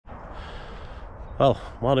Well,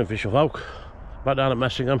 morning fisher folk, back down at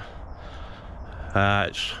Messingham.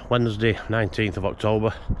 It's Wednesday 19th of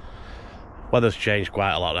October. Weather's changed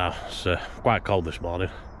quite a lot now. It's quite cold this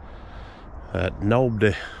morning.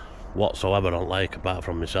 Nobody whatsoever on lake apart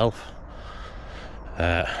from myself.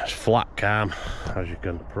 It's flat calm, as you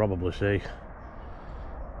can probably see,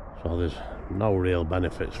 so there's no real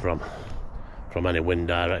benefits from any wind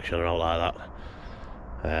direction or all like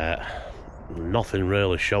that. Nothing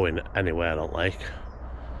really showing anywhere on lake,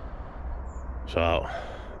 so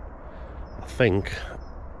I think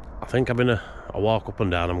having a walk up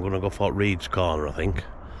and down, I'm going to go for Reed's Corner, I think,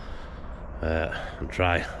 and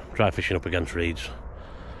try fishing up against Reed's.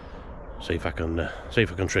 See if I can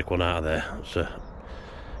trick one out of there.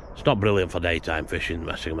 It's not brilliant for daytime fishing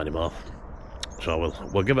Messingham anymore, so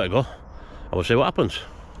we'll give it a go and we'll see what happens.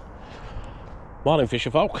 Morning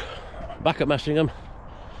fisher folk, back at Messingham.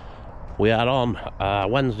 We are on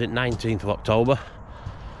Wednesday 19th of October.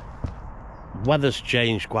 Weather's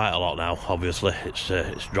changed quite a lot now, obviously. It's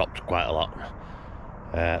dropped quite a lot.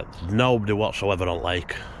 There's nobody whatsoever on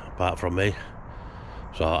lake apart from me,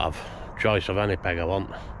 so I've choice of any peg I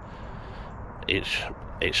want.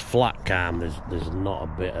 It's flat calm, there's not a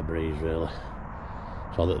bit of breeze really,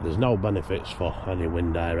 so that there's no benefits for any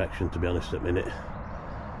wind direction, to be honest, at the minute.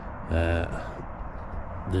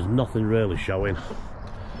 There's nothing really showing,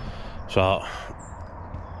 so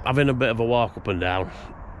having a bit of a walk up and down.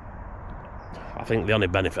 I think the only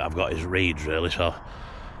benefit I've got is Reed's really, so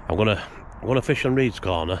I'm gonna fish on Reed's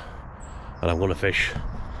Corner, and I'm gonna fish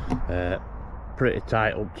pretty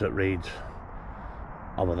tight up to Reed's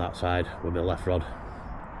over that side with my left rod,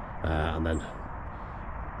 and then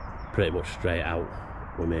pretty much straight out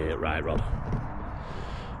with my right rod.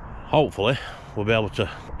 Hopefully we'll be able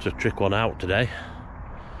to trick one out today,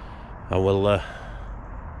 and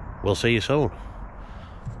we'll see you soon.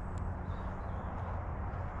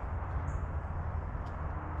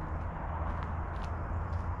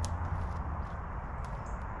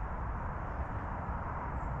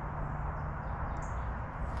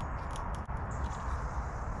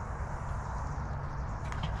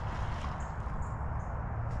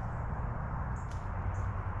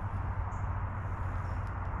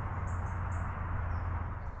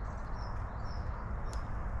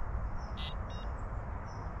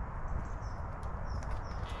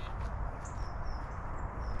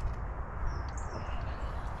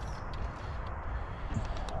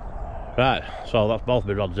 Right, so that's both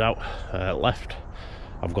my rods out. Left,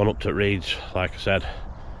 I've gone up to Reed's, like I said.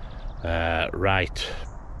 Right,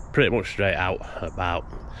 pretty much straight out, about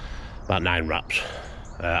 9 wraps.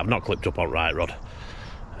 I've not clipped up on right rod.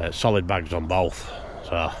 Solid bags on both,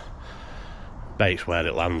 so bait's where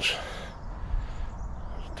it lands.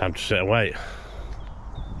 Time to sit and wait.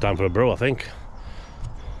 Time for a brew, I think.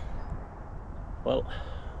 Well,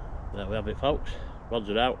 there we have it, folks. Rods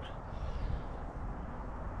are out.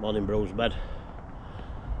 Morning brews, bed,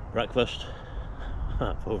 breakfast.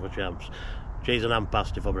 Full for champs. Cheese and ham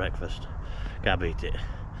pasty for breakfast. Can't beat it.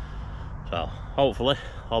 So hopefully,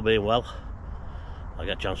 all being well, I'll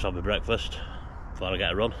get a chance to have my breakfast before I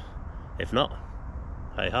get a run. If not,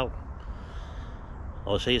 hey ho,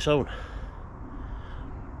 I'll see you soon.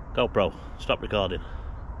 GoPro, stop recording.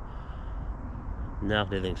 No, I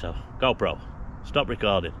didn't think so. GoPro, stop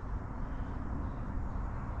recording.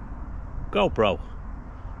 GoPro,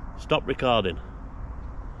 stop recording.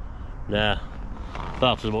 Nah,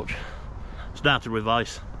 thought as much. Started with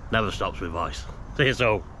voice, never stops with voice. See you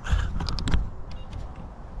soon.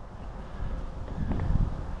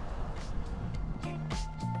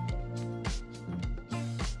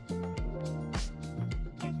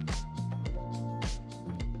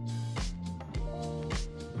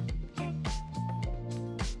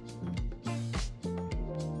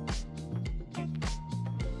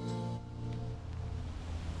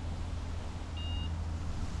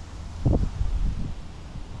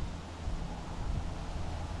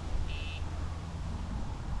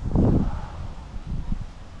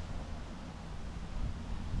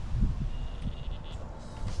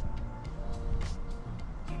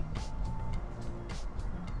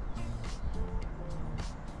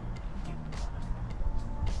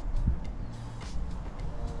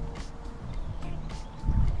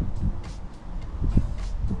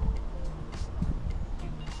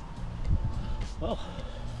 Well,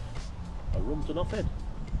 a run to nothing.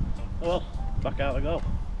 Oh well, back out I go.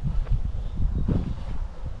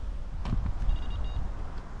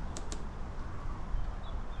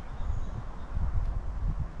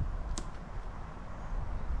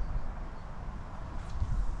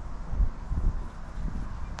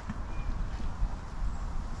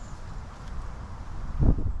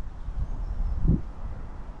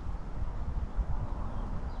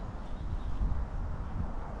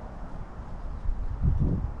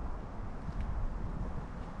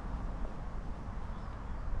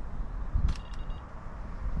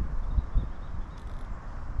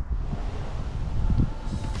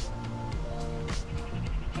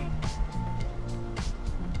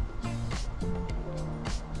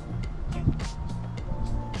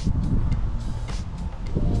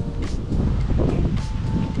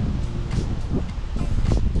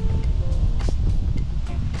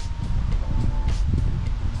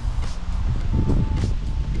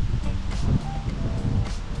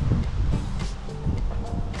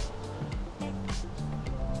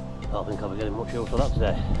 getting much use of that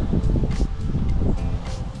today.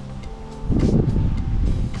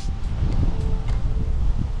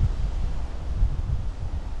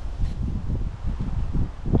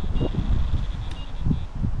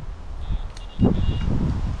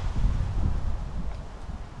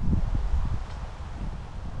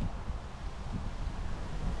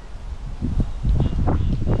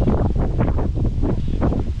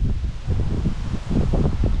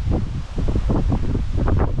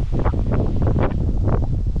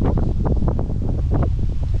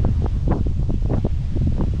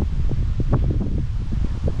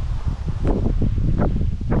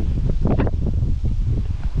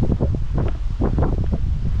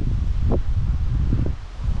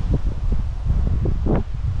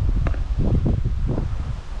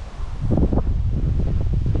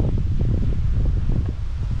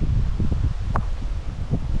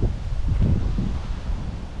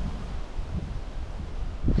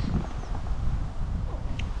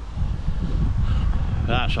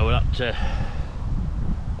 Right, so we're at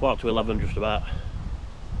 11:15 just about.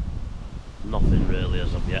 Nothing really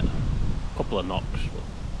as of yet. A couple of knocks, but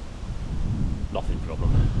nothing from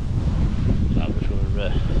them. So I'm just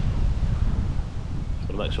going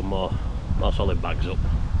to make some more solid bags up.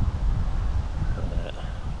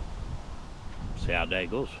 See how day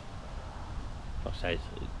goes. Like I say,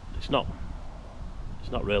 it's not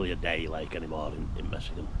really a day lake anymore in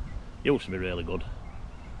Messingham. It used to be really good.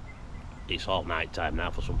 It's all night time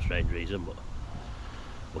now for some strange reason, but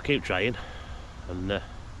we'll keep trying, and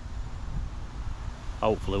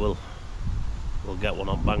hopefully we'll get one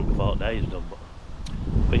on bank before the day's done, but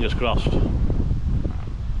fingers crossed.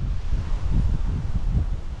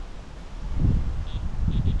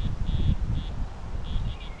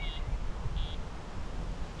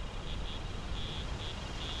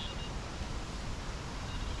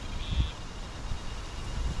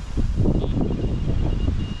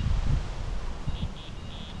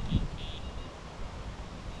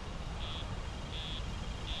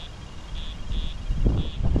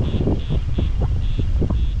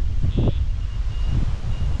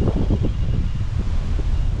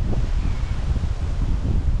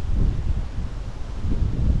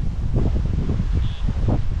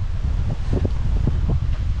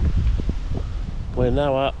 We're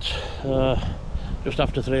now at just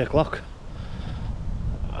after 3 o'clock,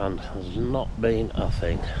 and there's not been a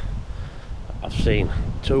thing. I've seen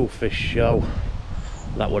 2 fish show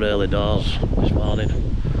that were early doors this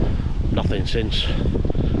morning. Nothing since.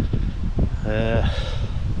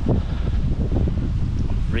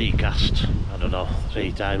 Recast, I don't know,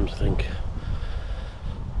 3 times I think.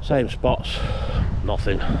 Same spots,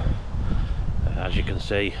 nothing. As you can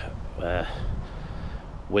see,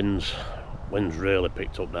 wind's really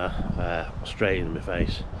picked up now, straight in my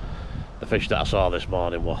face. The fish that I saw this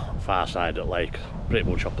morning were far side of the lake, pretty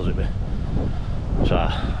much opposite me. So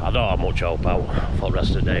I don't have much hope out for the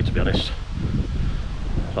rest of the day, to be honest.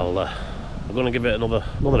 So I'm going to give it another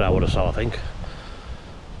hour or so, I think,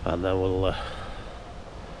 and then we'll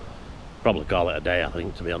probably call it a day, I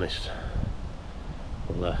think, to be honest.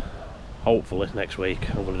 Well, hopefully next week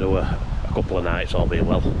I'm going to do a couple of nights, all being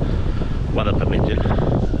well, weather permitting.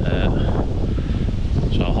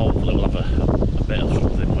 So hopefully we'll have a bit of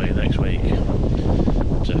something for you next week.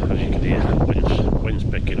 But, as you can hear, wind's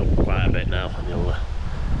picking up quite a bit now, and you'll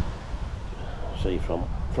see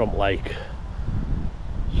from lake.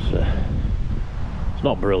 It's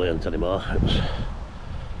not brilliant anymore. It's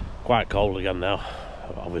quite cold again now.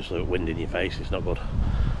 Obviously with wind in your face, it's not good.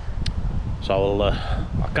 So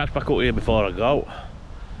I'll catch back up here before I go.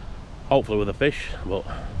 Hopefully with a fish, but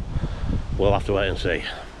we'll have to wait and see.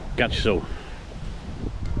 Catch you soon.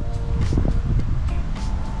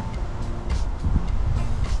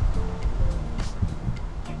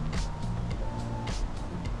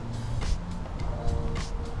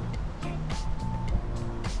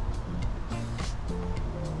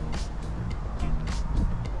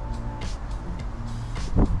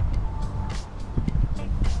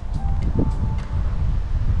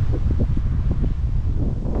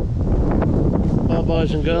 Well,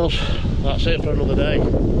 boys and girls, that's it for another day.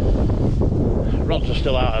 Rods are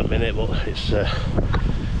still out at a minute, but it's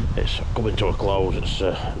coming to a close. It's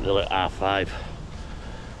nearly 5:30.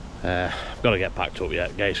 I've got to get packed up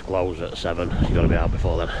yet. Gates close at 7. You've got to be out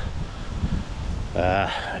before then.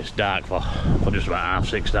 It's dark for just about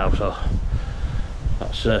 6:30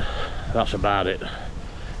 now, so that's about it.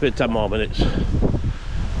 Give it 10 more minutes,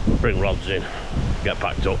 bring rods in, get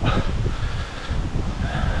packed up.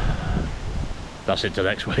 That's it to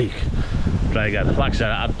next week. Try again. Like I said,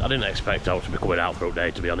 I didn't expect out to be coming out for a day,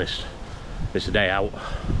 to be honest. It's a day out,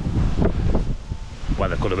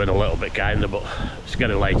 weather could have been a little bit kinder, but it's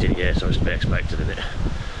getting late in here, so it's to be expected, isn't it?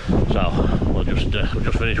 So we'll just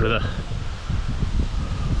finish with a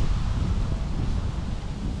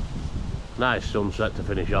nice sunset to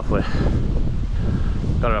finish off with.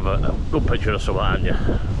 Gotta have a good picture of something, haven't you?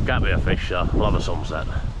 Can't be a fish, so we'll have a sunset.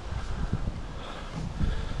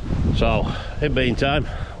 So in the meantime,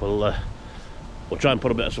 we'll try and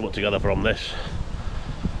put a bit of something together from this,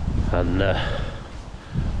 and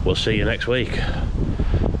we'll see you next week,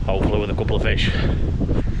 hopefully with a couple of fish.